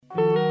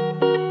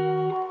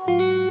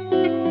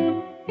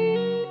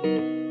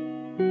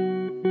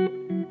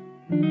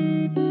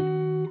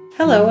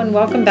Hello and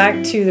welcome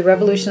back to the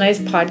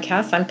Revolutionized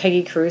Podcast. I'm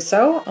Peggy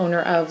Caruso,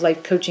 owner of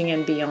Life Coaching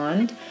and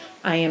Beyond.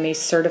 I am a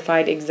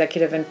certified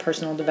executive and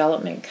personal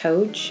development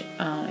coach.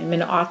 I'm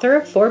an author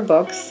of 4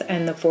 books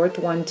and the 4th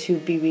one to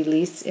be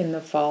released in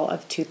the fall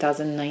of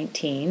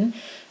 2019.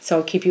 So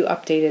I'll keep you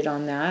updated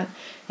on that.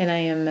 And I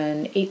am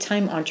an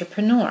 8-time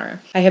entrepreneur.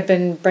 I have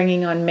been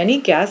bringing on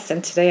many guests,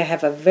 and today I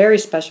have a very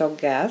special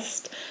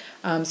guest.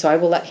 So I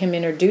will let him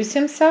introduce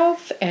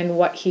himself and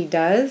what he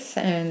does,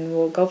 and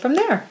we'll go from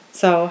there.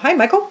 So, hi,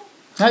 Michael.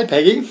 Hi,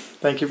 Peggy.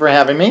 Thank you for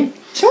having me.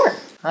 Sure.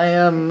 I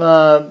am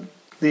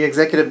the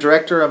executive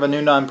director of a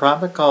new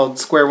nonprofit called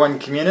Square One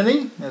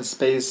Community. It's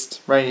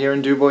based right here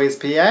in Du Bois,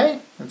 PA.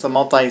 It's a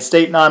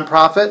multi-state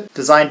nonprofit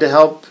designed to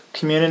help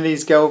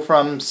communities go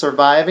from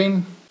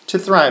surviving to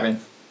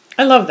thriving.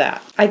 I love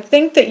that. I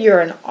think that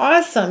you're an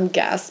awesome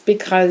guest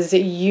because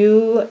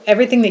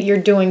everything that you're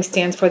doing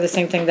stands for the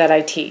same thing that I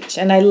teach.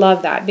 And I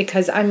love that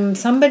because I'm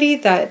somebody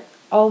that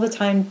all the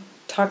time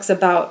talks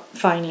about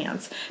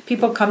finance.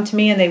 People come to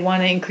me and they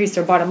want to increase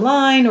their bottom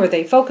line, or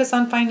they focus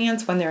on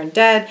finance when they're in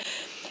debt.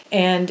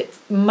 And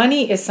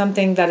money is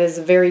something that is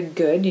very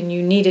good and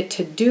you need it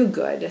to do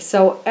good.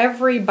 So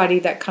everybody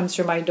that comes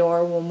through my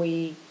door, when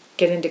we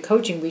get into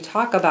coaching, we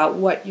talk about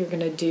what you're going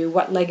to do,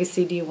 what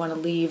legacy do you want to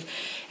leave,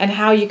 and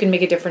how you can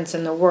make a difference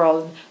in the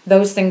world.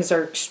 Those things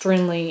are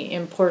extremely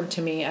important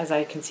to me, as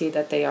I can see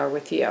that they are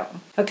with you.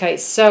 Okay,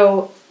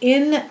 so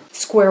in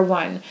Square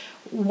One,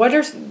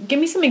 give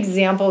me some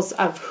examples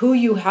of who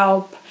you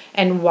help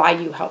and why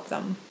you help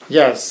them.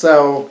 Yes,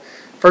 so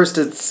first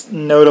it's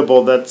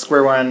notable that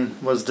Square One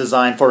was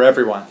designed for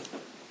everyone.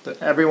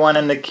 Everyone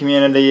in the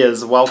community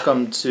is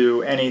welcome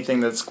to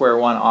anything that Square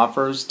One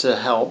offers to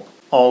help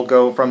all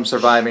go from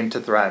surviving to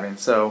thriving.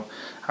 So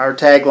our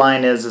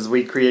tagline is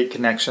we create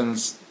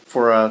connections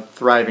for a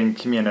thriving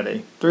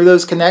community. Through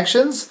those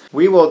connections,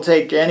 we will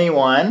take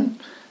anyone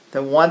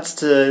that wants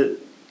to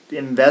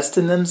invest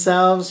in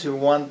themselves, who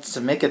wants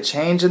to make a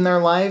change in their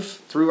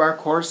life through our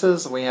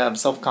courses. We have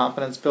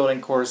self-confidence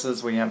building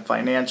courses, we have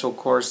financial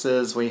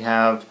courses, we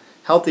have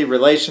healthy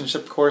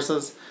relationship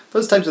courses.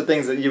 Those types of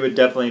things that you would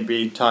definitely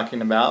be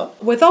talking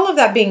about. With all of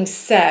that being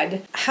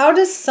said, how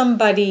do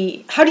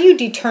you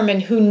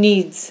determine who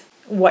needs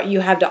what you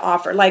have to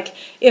offer? Like,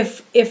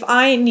 if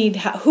I need,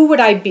 who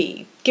would I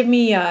be? Give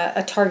me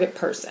a target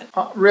person.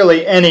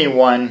 Really,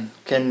 anyone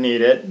can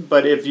need it,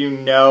 but if you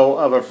know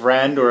of a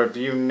friend or if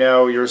you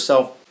know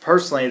yourself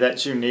personally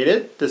that you need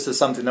it, this is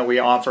something that we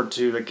offer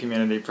to the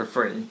community for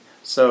free,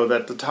 so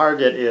that the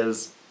target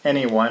is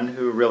anyone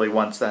who really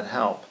wants that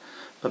help.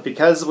 But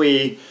because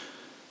we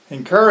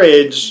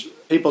encourage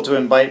people to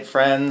invite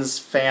friends,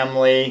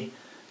 family,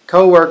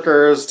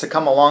 co-workers to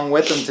come along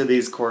with them to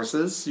these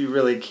courses, you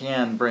really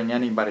can bring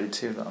anybody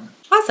to them.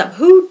 Awesome.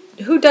 Who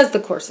does the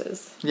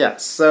courses?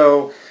 Yes,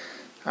 so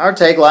our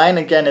tagline,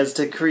 again, is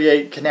to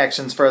create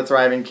connections for a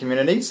thriving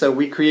community. So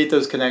we create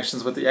those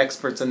connections with the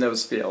experts in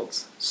those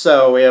fields.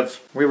 So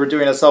if we were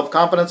doing a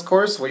self-confidence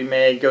course, we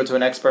may go to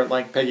an expert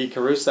like Peggy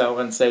Caruso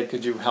and say,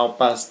 could you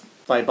help us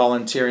by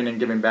volunteering and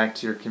giving back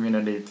to your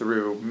community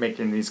through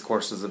making these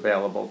courses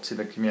available to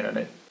the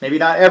community. Maybe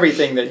not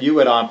everything that you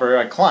would offer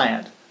a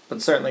client,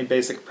 but certainly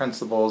basic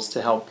principles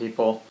to help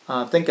people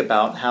think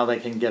about how they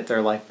can get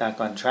their life back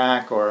on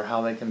track, or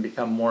how they can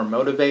become more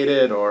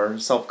motivated or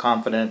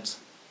self-confident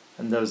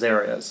in those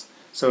areas.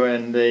 So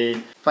in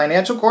the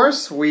financial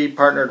course, we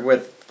partnered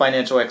with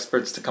financial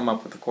experts to come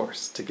up with a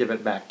course to give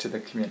it back to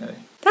the community.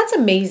 That's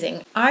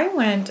amazing. I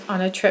went on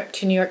a trip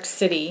to New York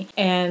City,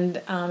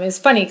 and it's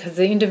funny because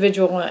the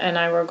individual and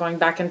I were going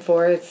back and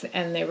forth,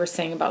 and they were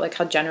saying about like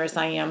how generous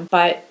I am,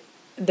 but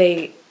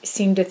they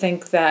seem to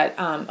think that,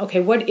 okay,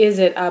 what is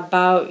it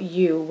about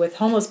you with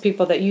homeless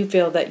people that you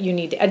feel that you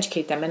need to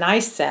educate them? And I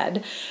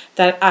said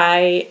that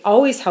I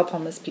always help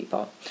homeless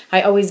people.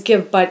 I always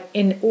give, but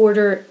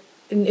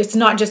it's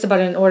not just about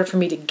in order for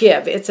me to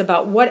give. It's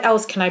about what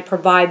else can I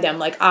provide them.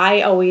 Like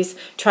I always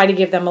try to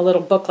give them a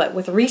little booklet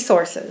with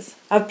resources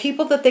of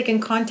people that they can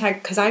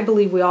contact, because I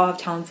believe we all have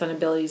talents and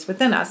abilities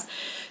within us,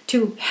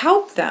 to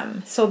help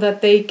them so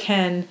that they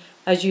can,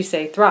 as you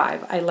say,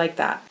 thrive. I like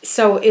that.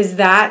 So is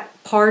that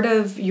part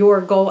of your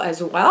goal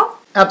as well?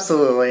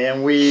 Absolutely,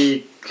 and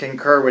we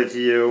concur with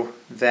you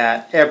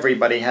that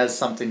everybody has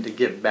something to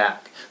give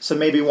back. So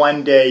maybe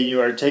one day you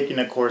are taking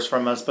a course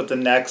from us, but the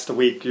next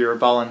week you're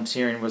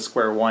volunteering with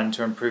Square One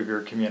to improve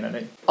your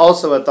community.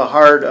 Also at the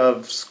heart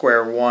of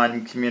Square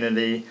One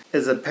Community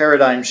is a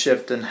paradigm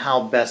shift in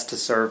how best to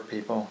serve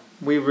people.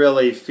 We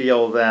really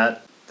feel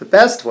that the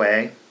best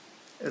way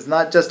is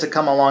not just to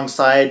come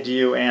alongside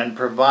you and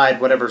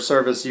provide whatever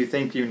service you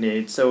think you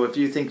need. So if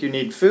you think you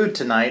need food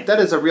tonight, that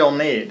is a real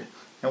need,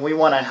 and we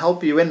want to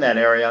help you in that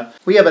area.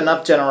 We have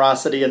enough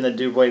generosity in the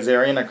Du Bois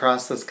area and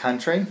across this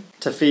country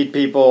to feed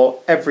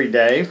people every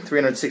day,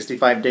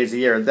 365 days a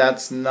year.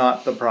 That's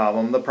not the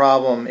problem. The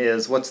problem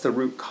is, what's the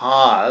root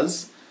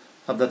cause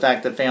of the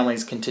fact that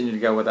families continue to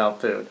go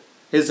without food?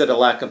 Is it a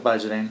lack of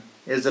budgeting?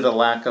 Is it a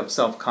lack of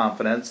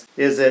self-confidence?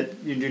 Is it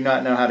you do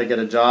not know how to get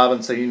a job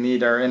and so you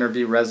need our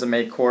interview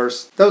resume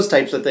course? Those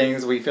types of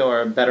things we feel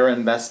are a better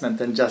investment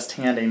than just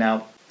handing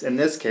out, in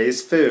this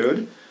case,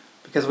 food,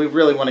 because we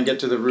really want to get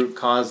to the root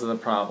cause of the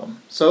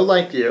problem. So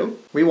like you,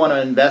 we want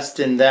to invest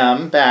in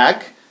them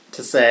back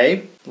to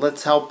say,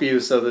 let's help you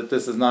so that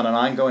this is not an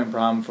ongoing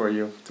problem for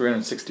you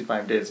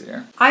 365 days a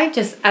year. I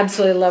just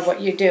absolutely love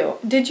what you do.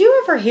 Did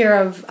you ever hear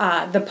of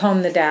the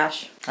poem The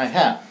Dash? I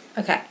have.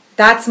 Okay.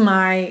 That's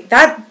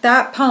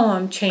that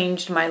poem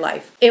changed my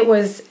life.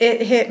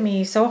 It hit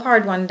me so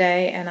hard one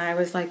day, and I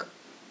was like,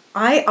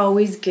 I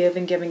always give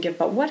and give and give,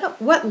 but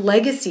what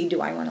legacy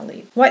do I want to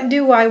leave? What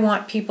do I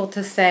want people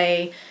to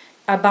say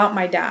about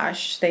my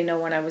dash? They know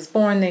when I was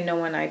born, they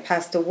know when I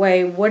passed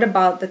away. What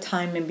about the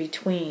time in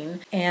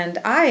between? And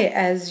I,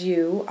 as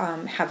you,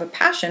 have a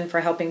passion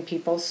for helping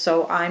people,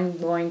 so I'm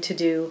going to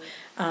do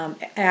I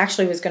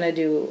actually was going to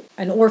do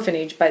an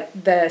orphanage, but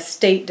the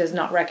state does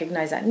not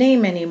recognize that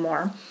name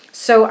anymore.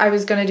 So I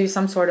was going to do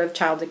some sort of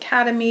child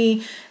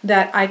academy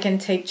that I can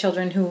take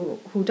children who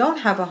don't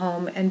have a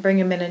home and bring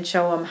them in and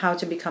show them how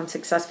to become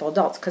successful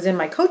adults. Because in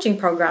my coaching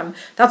program,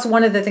 that's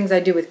one of the things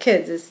I do with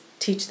kids is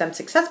teach them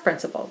success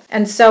principles.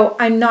 And so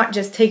I'm not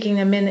just taking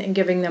them in and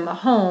giving them a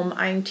home.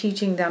 I'm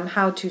teaching them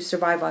how to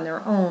survive on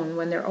their own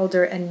when they're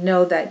older and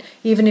know that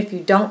even if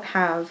you don't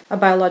have a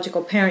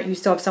biological parent, you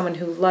still have someone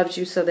who loves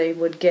you, so they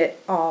would get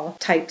all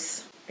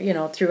types,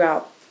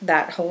 throughout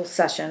that whole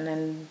session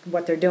and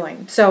what they're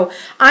doing. So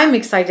I'm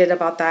excited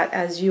about that,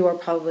 as you are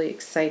probably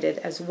excited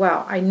as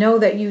well. I know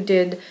that you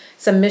did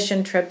some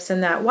mission trips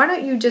and that. Why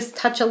don't you just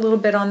touch a little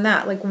bit on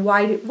that? Like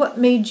what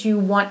made you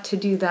want to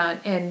do that,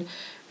 and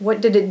what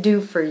did it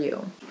do for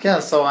you? Yeah,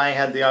 so I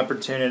had the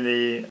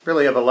opportunity,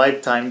 really of a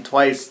lifetime,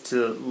 twice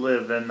to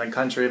live in the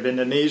country of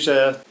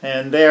Indonesia.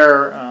 And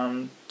there,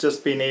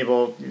 just being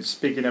able,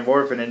 speaking of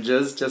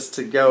orphanages, just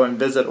to go and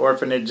visit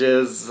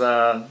orphanages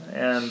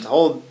and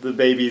hold the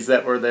babies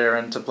that were there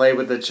and to play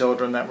with the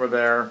children that were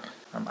there.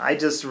 I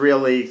just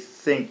really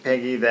think,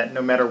 Peggy, that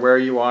no matter where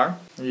you are,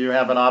 you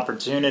have an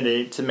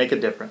opportunity to make a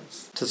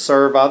difference, to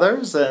serve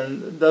others,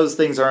 and those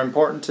things are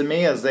important to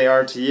me as they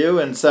are to you.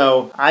 And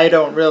so I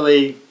don't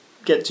really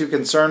get too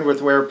concerned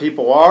with where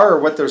people are or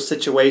what their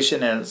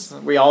situation is.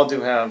 We all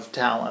do have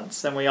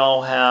talents, and we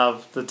all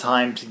have the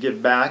time to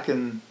give back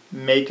and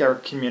make our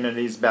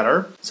communities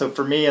better. So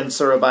for me in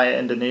Surabaya,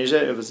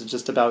 Indonesia, it was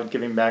just about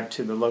giving back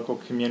to the local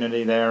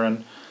community there,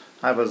 and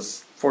I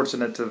was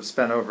fortunate to have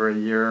spent over a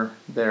year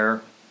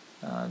there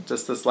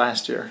just this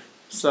last year.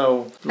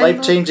 So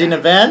life-changing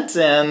event,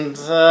 and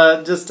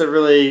just a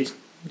really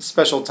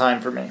special time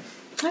for me.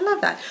 I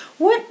love that.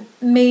 What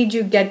made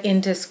you get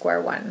into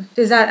Square One?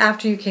 Is that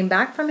after you came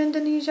back from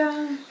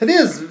Indonesia? It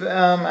is.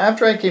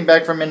 After I came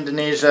back from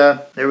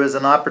Indonesia, there was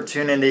an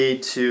opportunity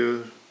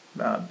to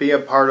be a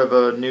part of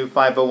a new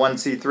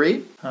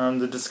 501c3.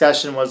 The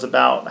discussion was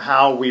about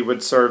how we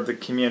would serve the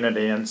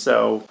community, and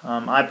so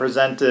I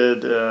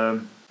presented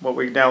what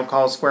we now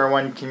call Square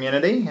One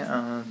Community.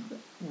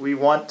 We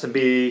want to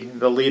be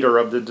the leader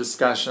of the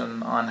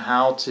discussion on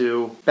how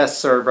to best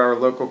serve our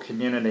local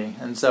community.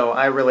 And so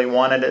I really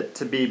wanted it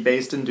to be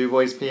based in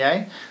DuBois,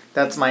 PA.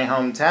 That's my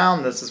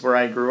hometown. This is where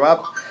I grew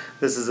up.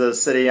 This is a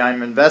city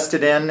I'm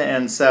invested in.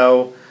 And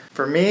so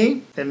for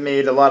me, it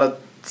made a lot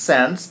of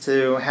sense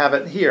to have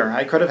it here.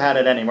 I could have had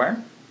it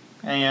anywhere.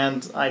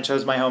 And I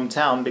chose my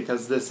hometown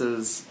because this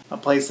is a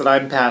place that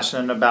I'm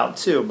passionate about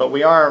too. But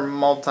we are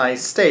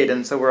multi-state,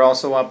 and so we're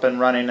also up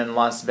and running in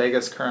Las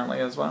Vegas currently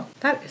as well.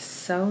 That is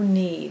so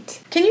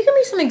neat. Can you give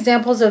me some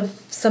examples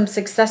of some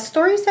success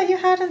stories that you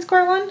had in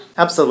Square One?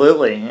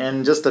 Absolutely.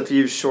 In just a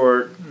few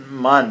short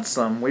months,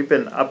 we've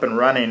been up and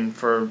running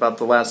for about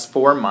the last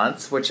 4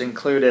 months, which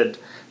included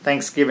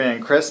Thanksgiving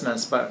and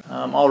Christmas, but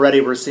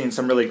already we're seeing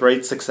some really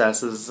great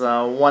successes.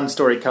 One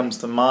story comes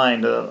to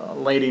mind, a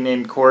lady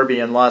named Corby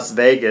in Las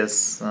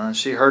Vegas.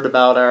 She heard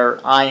about our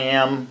I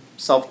Am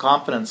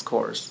Self-Confidence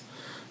course,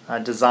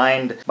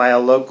 designed by a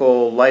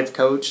local life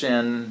coach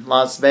in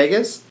Las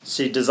Vegas.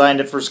 She designed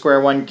it for Square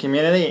One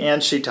Community,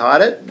 and she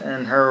taught it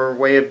in her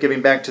way of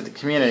giving back to the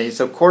community.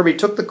 So Corby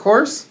took the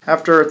course.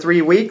 After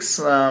 3 weeks,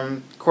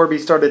 Corby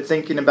started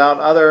thinking about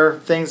other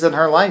things in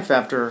her life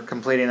after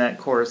completing that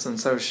course. And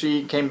so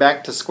she came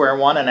back to Square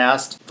One and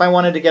asked, if I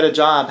wanted to get a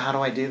job, how do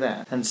I do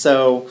that? And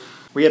so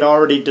we had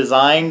already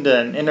designed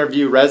an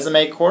interview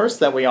resume course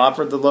that we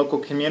offered the local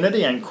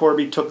community, and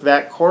Corby took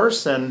that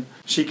course and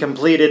she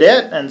completed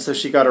it, and so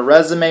she got a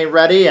resume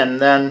ready. And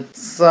then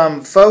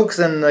some folks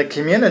in the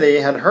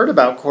community had heard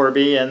about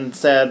Corby and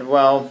said,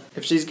 well,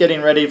 if she's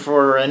getting ready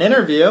for an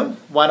interview,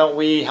 why don't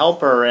we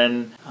help her?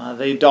 And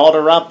they dolled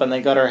her up, and they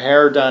got her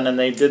hair done, and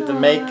they did the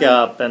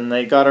makeup, and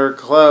they got her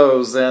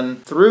clothes.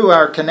 And through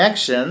our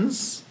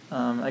connections,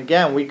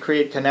 again, we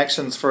create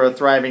connections for a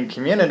thriving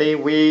community.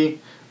 We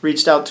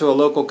reached out to a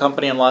local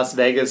company in Las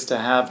Vegas to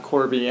have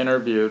Corby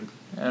interviewed.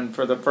 And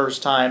for the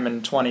first time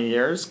in 20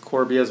 years,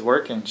 Corby is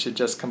working. She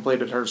just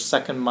completed her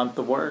 2nd month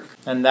of work.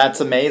 And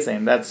that's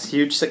amazing. That's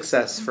huge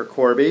success for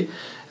Corby.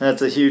 And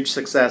that's a huge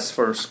success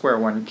for Square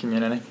One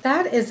Community.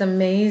 That is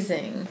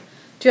amazing.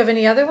 Do you have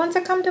any other ones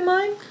that come to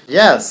mind?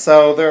 Yes,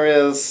 so there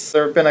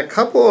have been a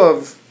couple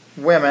of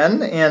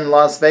women in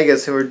Las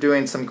Vegas who are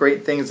doing some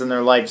great things in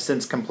their life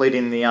since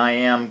completing the I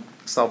Am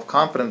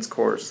self-confidence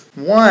course.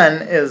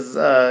 One is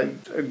a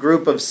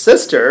group of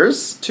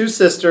sisters, two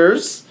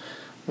sisters.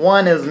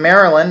 One is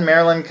Marilyn.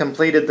 Marilyn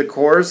completed the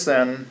course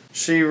and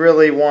she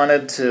really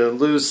wanted to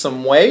lose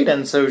some weight,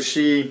 and so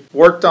she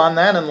worked on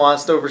that and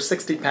lost over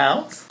 60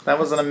 pounds. That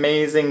was an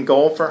amazing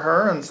goal for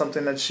her and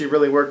something that she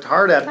really worked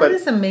hard at. That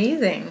is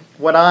amazing.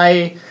 What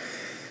I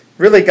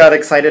really got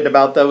excited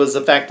about, though, was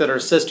the fact that her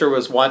sister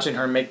was watching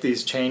her make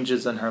these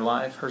changes in her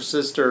life. Her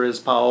sister is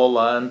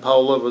Paola, and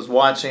Paola was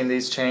watching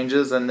these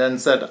changes and then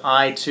said,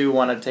 I too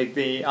want to take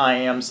the I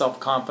Am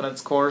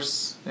self-confidence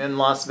course in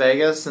Las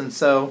Vegas. And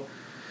so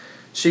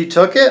she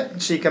took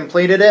it, she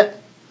completed it.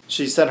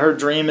 She said her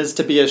dream is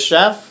to be a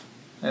chef.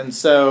 And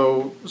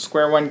so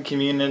Square One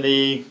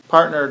Community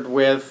partnered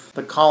with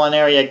the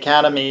Culinary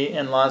Academy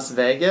in Las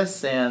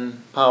Vegas,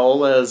 and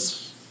Paola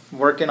is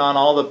working on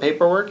all the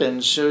paperwork,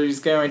 and she's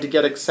going to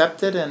get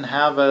accepted and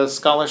have a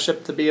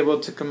scholarship to be able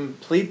to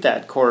complete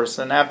that course.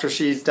 And after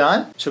she's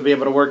done, she'll be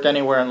able to work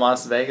anywhere in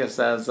Las Vegas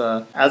as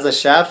a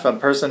chef, a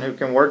person who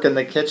can work in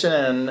the kitchen,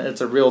 and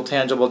it's a real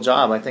tangible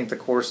job. I think the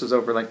course is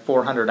over like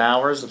 400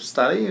 hours of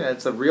study.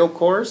 It's a real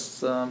course,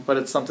 but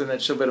it's something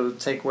that she'll be able to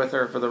take with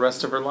her for the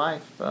rest of her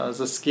life as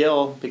a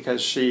skill, because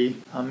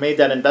she made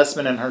that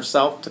investment in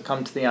herself to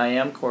come to the I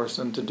Am course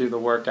and to do the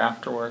work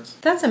afterwards.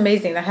 That's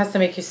amazing. That has to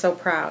make you so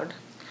proud.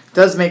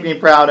 Does make me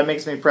proud. It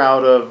makes me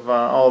proud of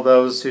all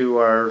those who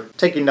are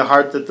taking to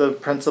heart that the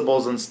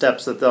principles and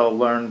steps that they'll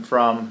learn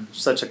from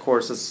such a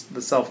course as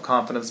the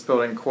self-confidence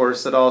building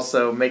course. It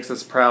also makes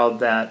us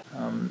proud that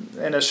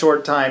in a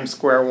short time,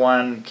 Square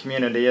One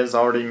Community is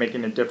already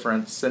making a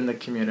difference in the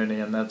community,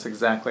 and that's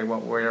exactly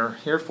what we're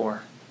here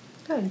for.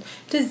 Good.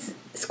 Does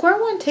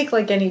Square One take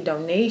like any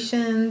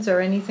donations or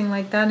anything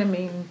like that? I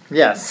mean,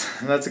 yes,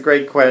 that's a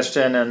great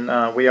question,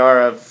 and we are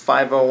a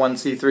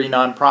 501c3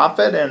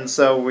 nonprofit, and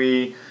so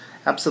we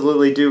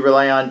absolutely do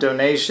rely on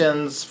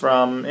donations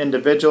from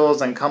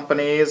individuals and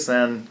companies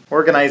and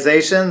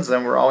organizations,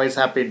 and we're always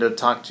happy to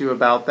talk to you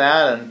about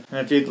that. And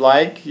if you'd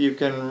like, you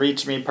can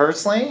reach me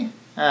personally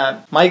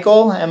at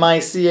Michael,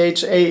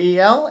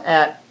 M-I-C-H-A-E-L,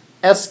 at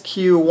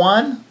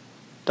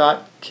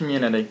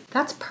sq1.community.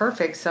 that's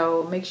perfect.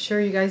 So make sure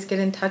you guys get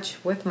in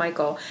touch with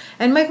Michael.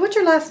 And Mike, what's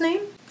your last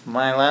name?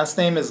 My last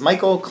name is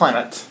Michael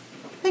Clement.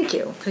 Thank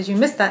you, because you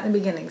missed that in the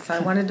beginning, so I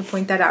wanted to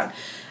point that out.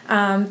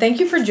 Thank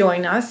you for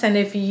joining us, and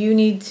if you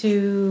need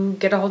to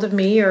get a hold of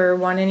me or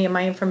want any of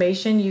my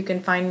information, you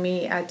can find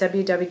me at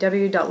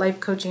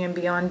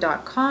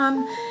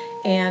www.lifecoachingandbeyond.com,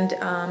 and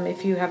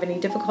if you have any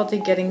difficulty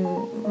getting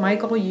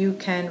Michael, you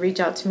can reach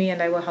out to me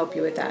and I will help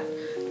you with that.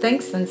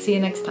 Thanks, and see you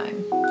next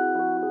time.